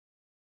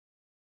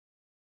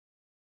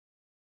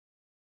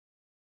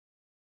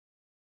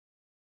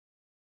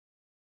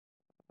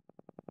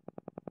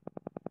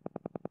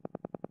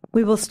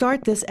We will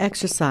start this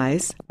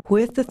exercise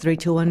with the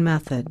 3-2-1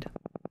 method.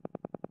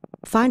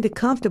 Find a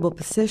comfortable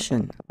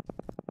position.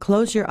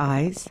 Close your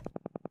eyes,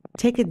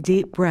 take a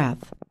deep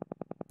breath,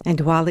 and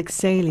while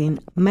exhaling,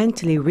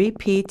 mentally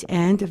repeat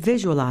and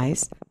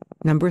visualize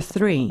number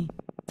 3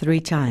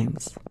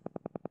 times.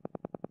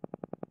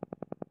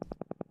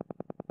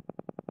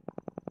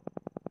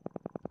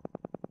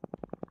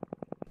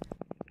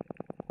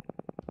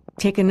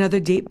 Take another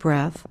deep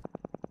breath,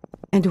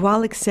 and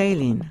while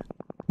exhaling,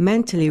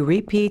 mentally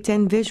repeat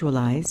and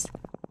visualize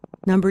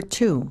number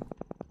 2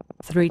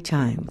 3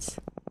 times.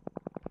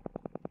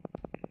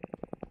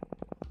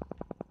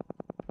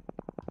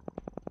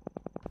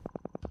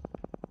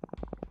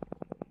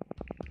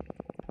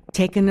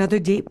 Take another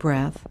deep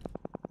breath,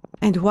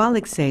 and while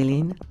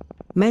exhaling,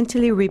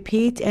 mentally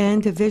repeat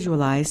and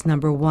visualize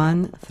number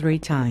 1 3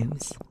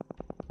 times.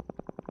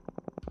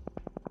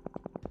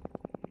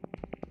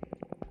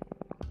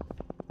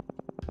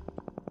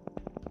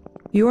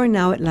 You are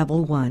now at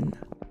level 1,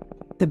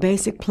 the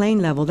basic plane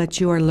level that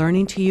you are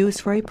learning to use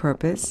for a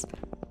purpose,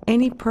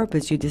 any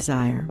purpose you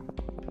desire.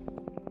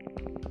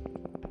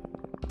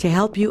 To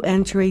help you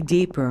enter a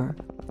deeper,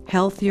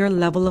 healthier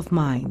level of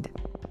mind,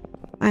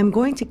 I am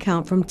going to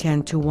count from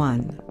 10 to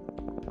 1.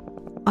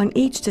 On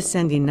each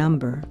descending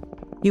number,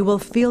 you will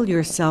feel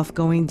yourself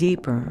going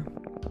deeper,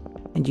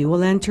 and you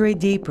will enter a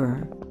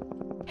deeper,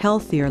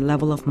 healthier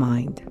level of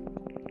mind.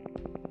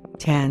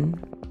 10,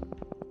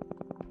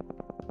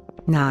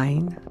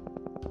 9,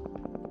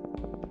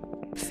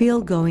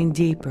 feel going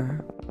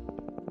deeper.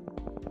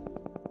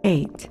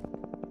 8,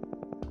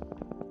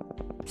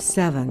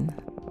 7,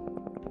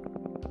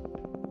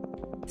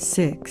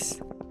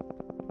 6,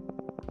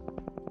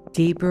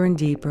 deeper and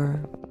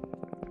deeper.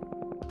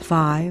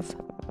 5,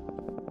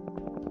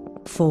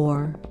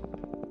 4,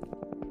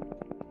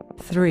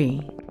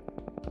 3,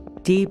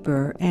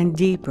 deeper and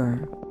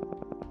deeper.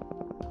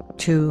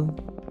 2,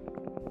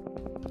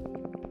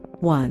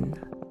 1.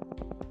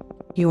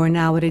 You are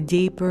now at a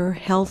deeper,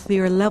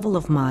 healthier level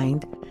of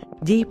mind,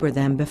 deeper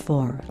than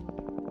before.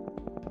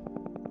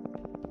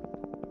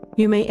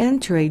 You may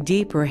enter a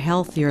deeper,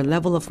 healthier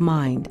level of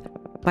mind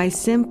by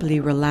simply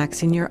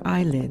relaxing your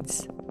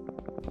eyelids.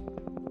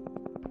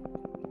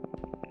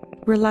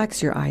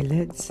 Relax your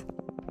eyelids.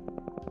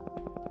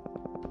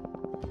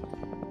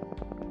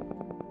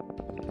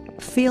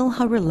 Feel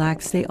how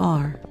relaxed they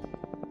are.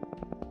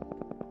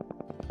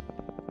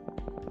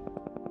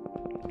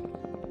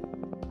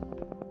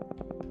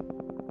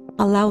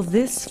 Allow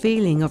this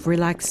feeling of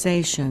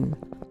relaxation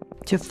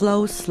to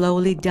flow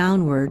slowly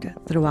downward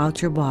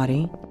throughout your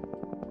body,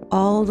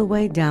 all the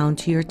way down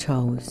to your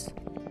toes.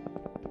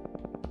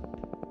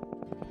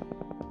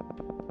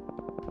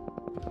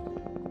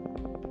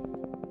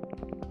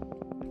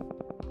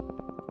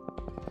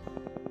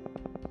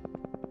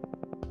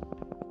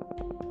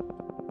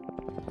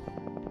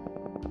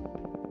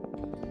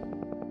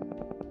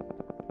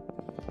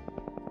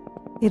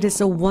 It is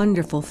a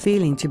wonderful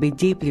feeling to be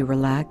deeply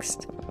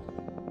relaxed,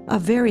 a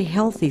very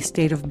healthy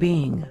state of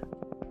being.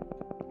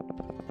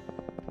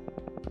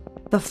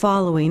 The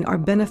following are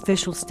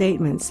beneficial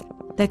statements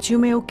that you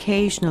may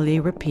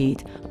occasionally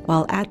repeat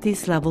while at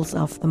these levels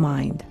of the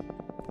mind.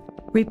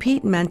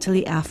 Repeat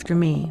mentally after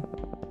me.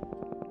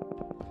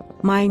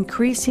 My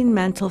increasing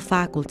mental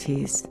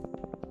faculties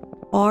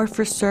are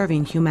for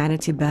serving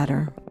humanity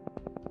better.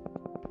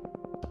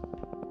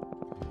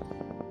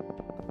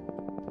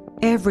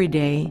 Every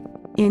day,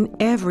 in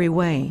every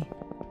way,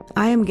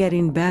 I am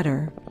getting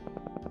better,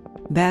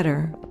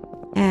 better,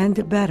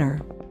 and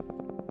better.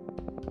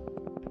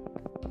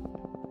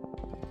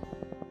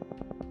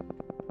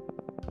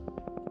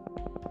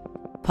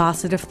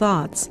 Positive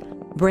thoughts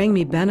bring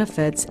me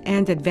benefits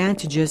and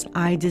advantages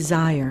I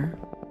desire.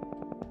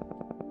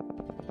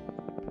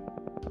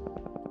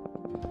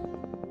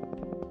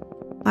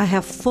 I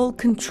have full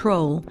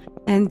control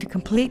and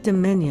complete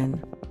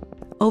dominion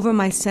over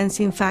my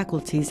sensing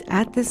faculties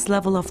at this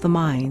level of the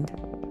mind,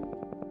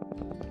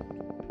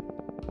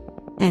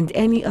 and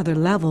any other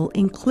level,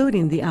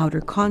 including the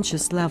outer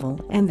conscious level,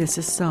 and this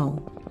is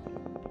so.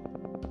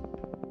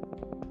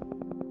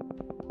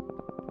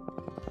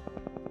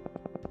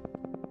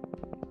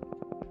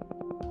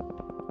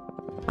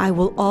 I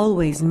will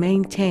always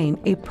maintain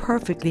a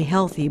perfectly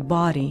healthy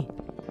body,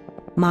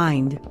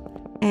 mind,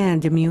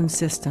 and immune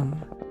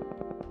system.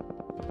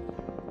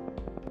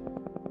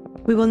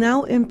 We will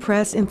now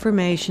impress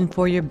information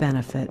for your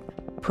benefit,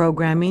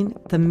 programming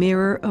the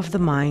Mirror of the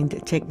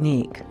Mind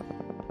technique.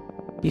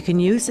 You can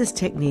use this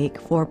technique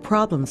for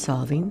problem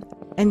solving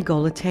and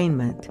goal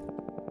attainment.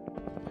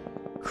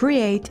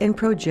 Create and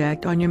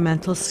project on your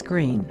mental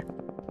screen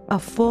a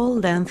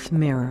full-length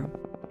mirror.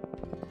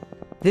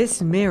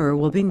 This mirror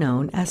will be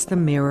known as the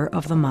Mirror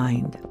of the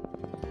Mind.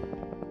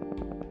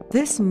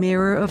 This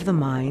Mirror of the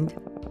Mind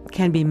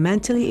can be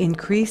mentally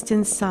increased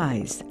in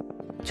size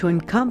to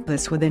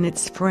encompass within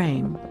its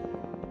frame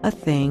a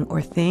thing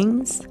or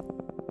things,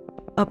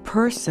 a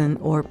person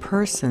or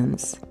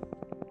persons,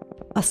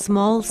 a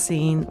small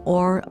scene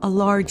or a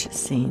large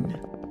scene.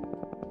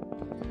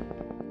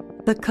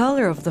 The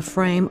color of the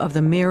frame of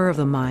the mirror of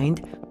the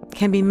mind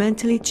can be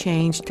mentally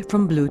changed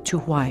from blue to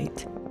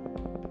white.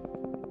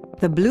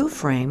 The blue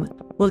frame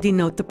will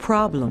denote the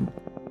problem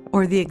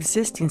or the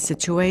existing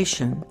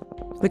situation,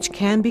 which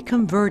can be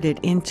converted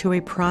into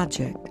a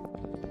project.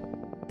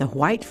 The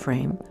white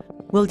frame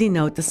will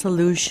denote the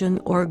solution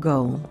or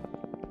goal.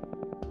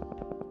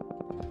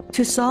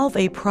 To solve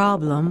a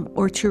problem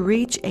or to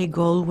reach a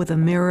goal with a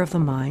mirror of the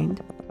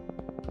mind,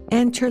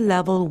 enter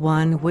level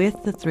 1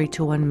 with the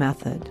 3-to-1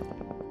 method.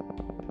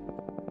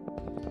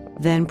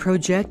 Then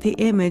project the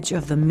image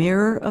of the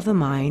mirror of the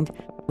mind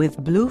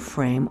with blue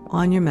frame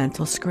on your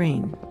mental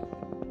screen.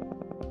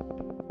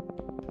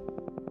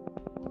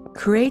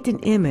 Create an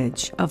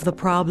image of the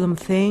problem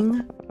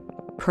thing,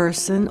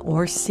 person,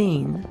 or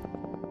scene,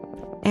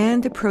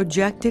 and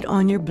project it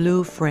on your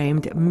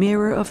blue-framed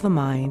mirror of the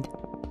mind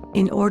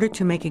in order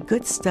to make a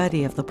good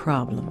study of the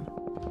problem.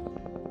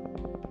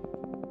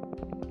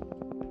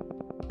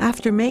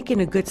 After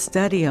making a good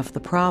study of the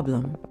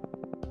problem,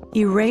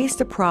 erase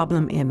the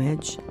problem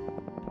image,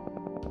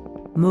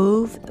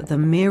 move the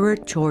mirror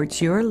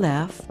towards your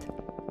left,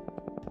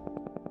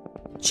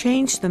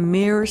 change the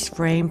mirror's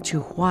frame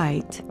to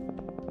white,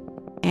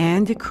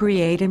 and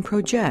create and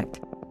project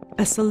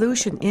a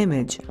solution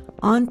image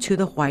onto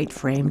the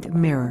white-framed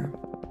mirror.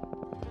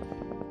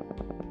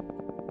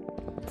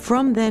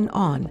 From then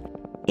on,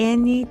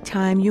 any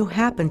time you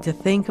happen to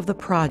think of the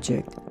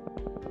project,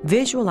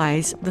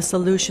 visualize the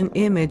solution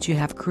image you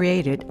have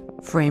created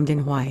framed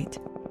in white.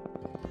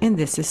 And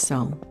this is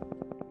so.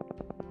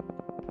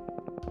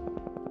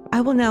 I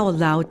will now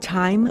allow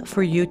time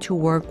for you to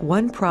work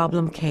one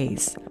problem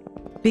case.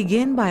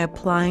 Begin by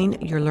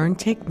applying your learned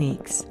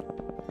techniques.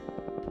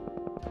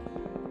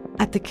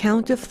 At the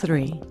count of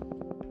 3,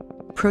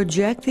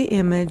 project the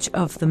image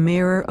of the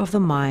mirror of the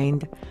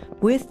mind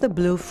with the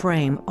blue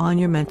frame on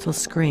your mental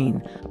screen.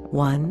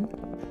 1,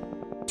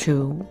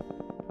 2,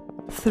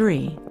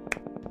 3.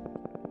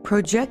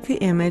 Project the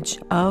image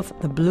of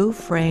the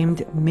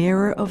blue-framed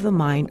mirror of the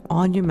mind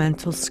on your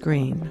mental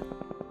screen.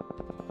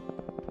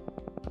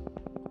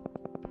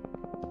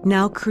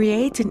 Now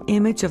create an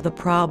image of the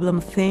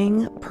problem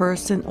thing,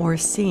 person, or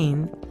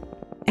scene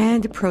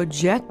and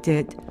project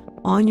it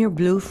on your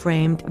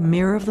blue-framed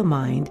mirror of the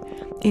mind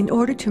in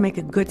order to make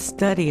a good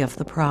study of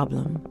the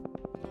problem.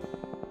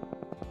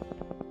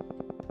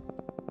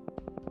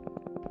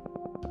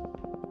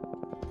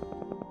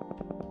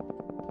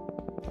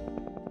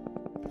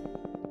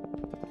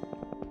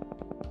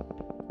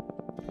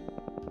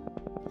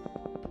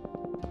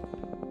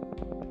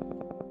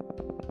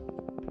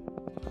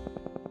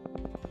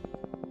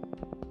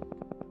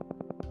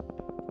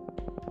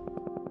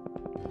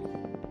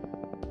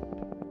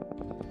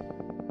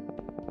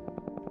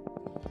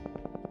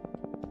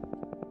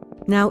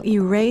 Now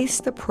erase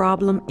the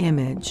problem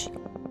image.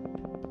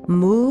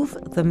 Move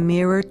the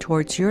mirror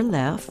towards your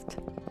left.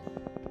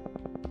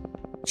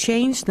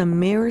 Change the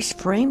mirror's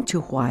frame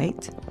to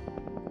white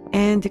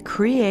and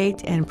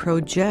create and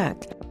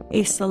project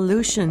a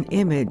solution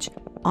image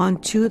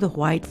onto the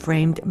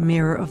white-framed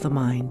mirror of the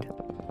mind.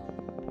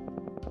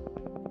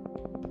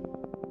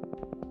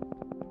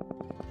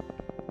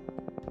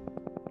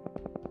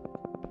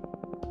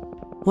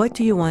 What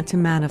do you want to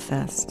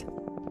manifest?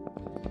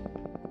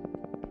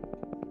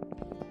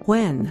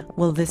 When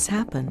will this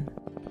happen?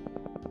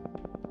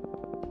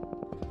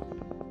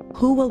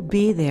 Who will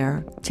be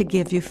there to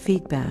give you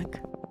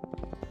feedback?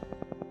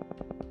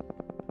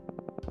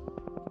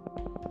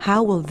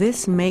 How will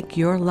this make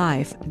your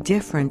life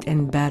different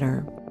and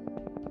better?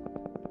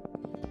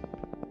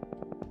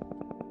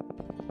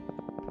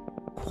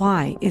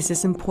 Why is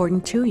this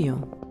important to you?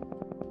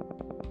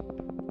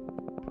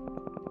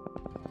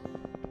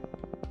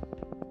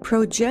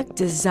 Project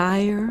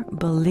desire,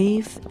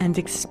 belief, and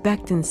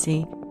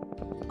expectancy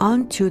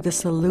onto the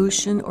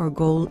solution or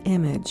goal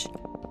image.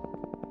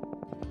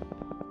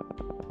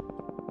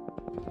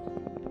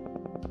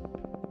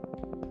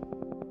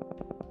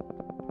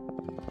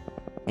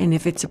 And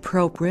if it's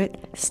appropriate,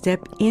 step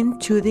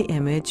into the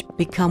image,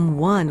 become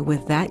one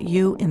with that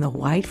you in the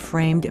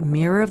white-framed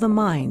mirror of the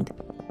mind.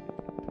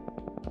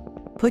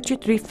 Put your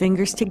 3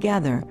 fingers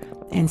together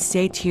and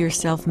say to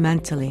yourself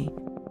mentally,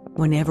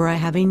 whenever I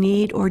have a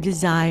need or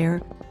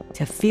desire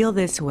to feel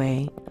this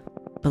way,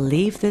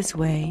 believe this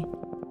way,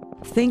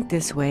 think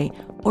this way,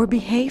 or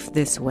behave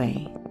this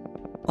way,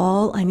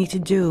 all I need to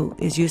do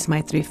is use my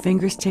 3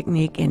 fingers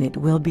technique and it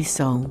will be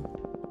so.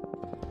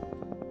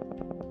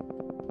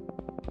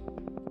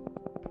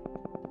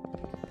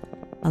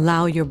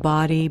 Allow your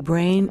body,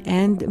 brain,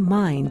 and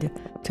mind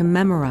to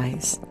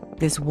memorize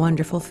this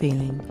wonderful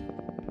feeling.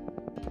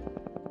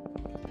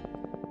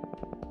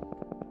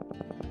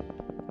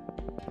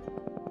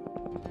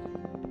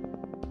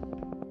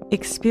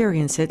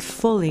 Experience it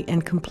fully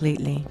and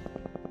completely.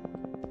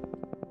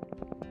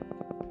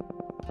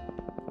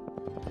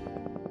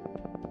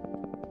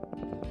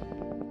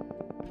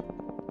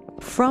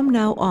 From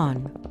now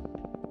on,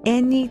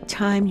 any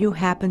time you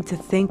happen to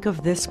think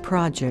of this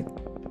project,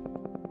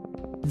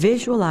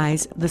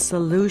 visualize the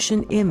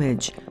solution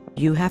image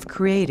you have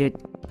created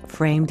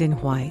framed in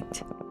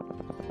white.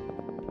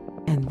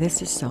 And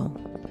this is so.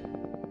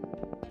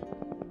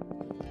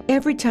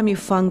 Every time you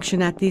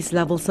function at these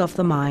levels of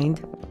the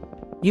mind,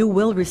 you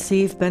will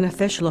receive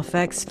beneficial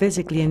effects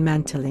physically and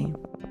mentally.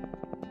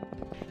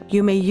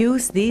 You may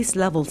use these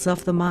levels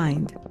of the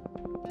mind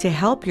to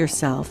help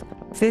yourself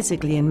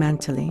physically and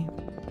mentally.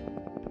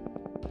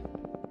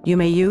 You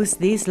may use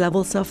these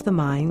levels of the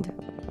mind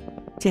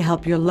to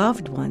help your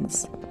loved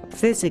ones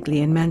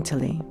physically and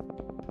mentally.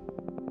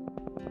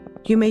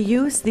 You may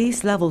use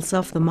these levels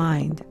of the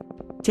mind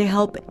to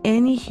help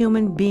any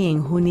human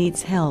being who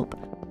needs help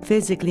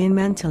physically and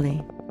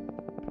mentally.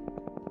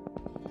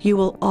 You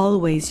will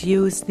always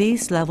use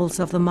these levels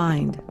of the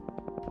mind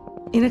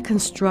in a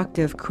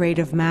constructive,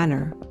 creative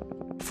manner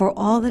for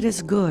all that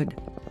is good,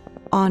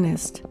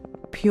 honest,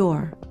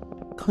 pure,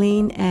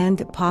 clean,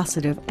 and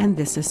positive, and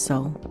this is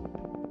so.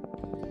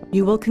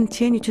 You will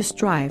continue to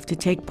strive to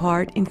take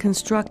part in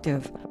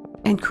constructive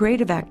and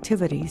creative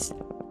activities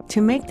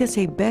to make this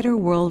a better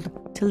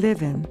world to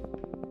live in,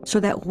 so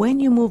that when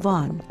you move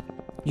on,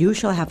 you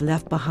shall have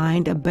left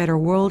behind a better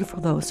world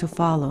for those who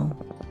follow.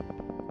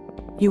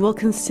 You will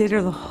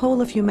consider the whole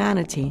of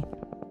humanity,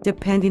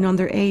 depending on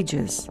their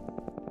ages,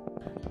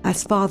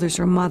 as fathers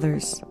or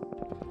mothers,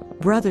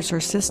 brothers or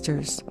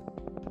sisters,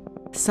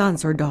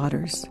 sons or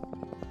daughters.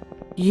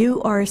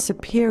 You are a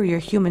superior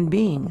human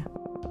being.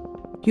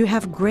 You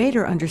have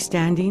greater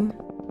understanding,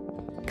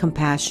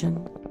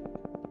 compassion,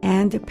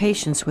 and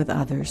patience with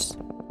others.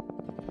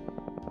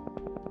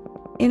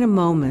 In a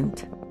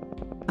moment,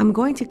 I'm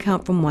going to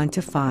count from 1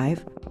 to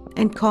 5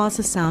 and cause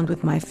a sound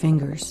with my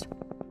fingers.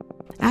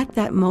 At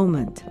that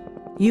moment,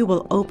 you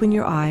will open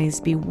your eyes,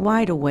 be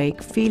wide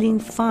awake, feeling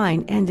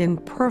fine and in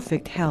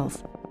perfect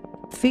health,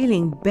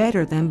 feeling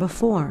better than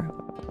before.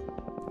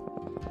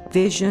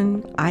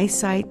 Vision,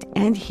 eyesight,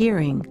 and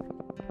hearing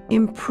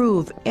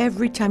improve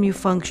every time you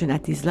function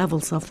at these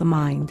levels of the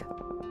mind.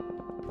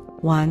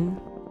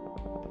 1,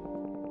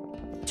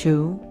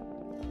 2,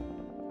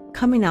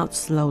 coming out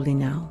slowly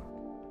now.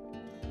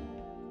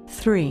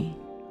 3.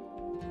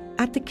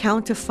 At the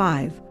count of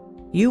 5,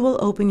 you will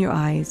open your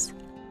eyes,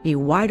 be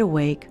wide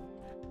awake,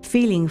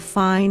 feeling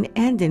fine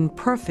and in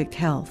perfect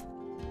health,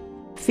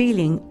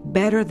 feeling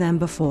better than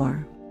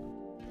before.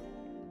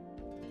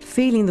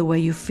 Feeling the way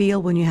you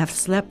feel when you have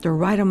slept the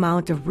right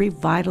amount of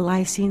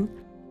revitalizing,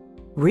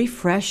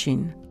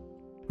 refreshing,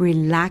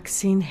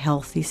 relaxing,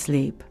 healthy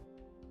sleep.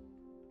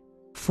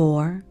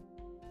 4,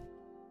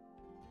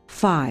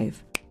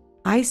 5.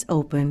 Eyes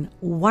open,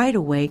 wide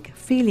awake,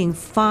 feeling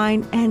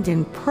fine and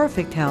in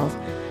perfect health,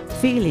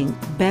 feeling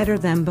better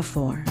than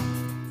before.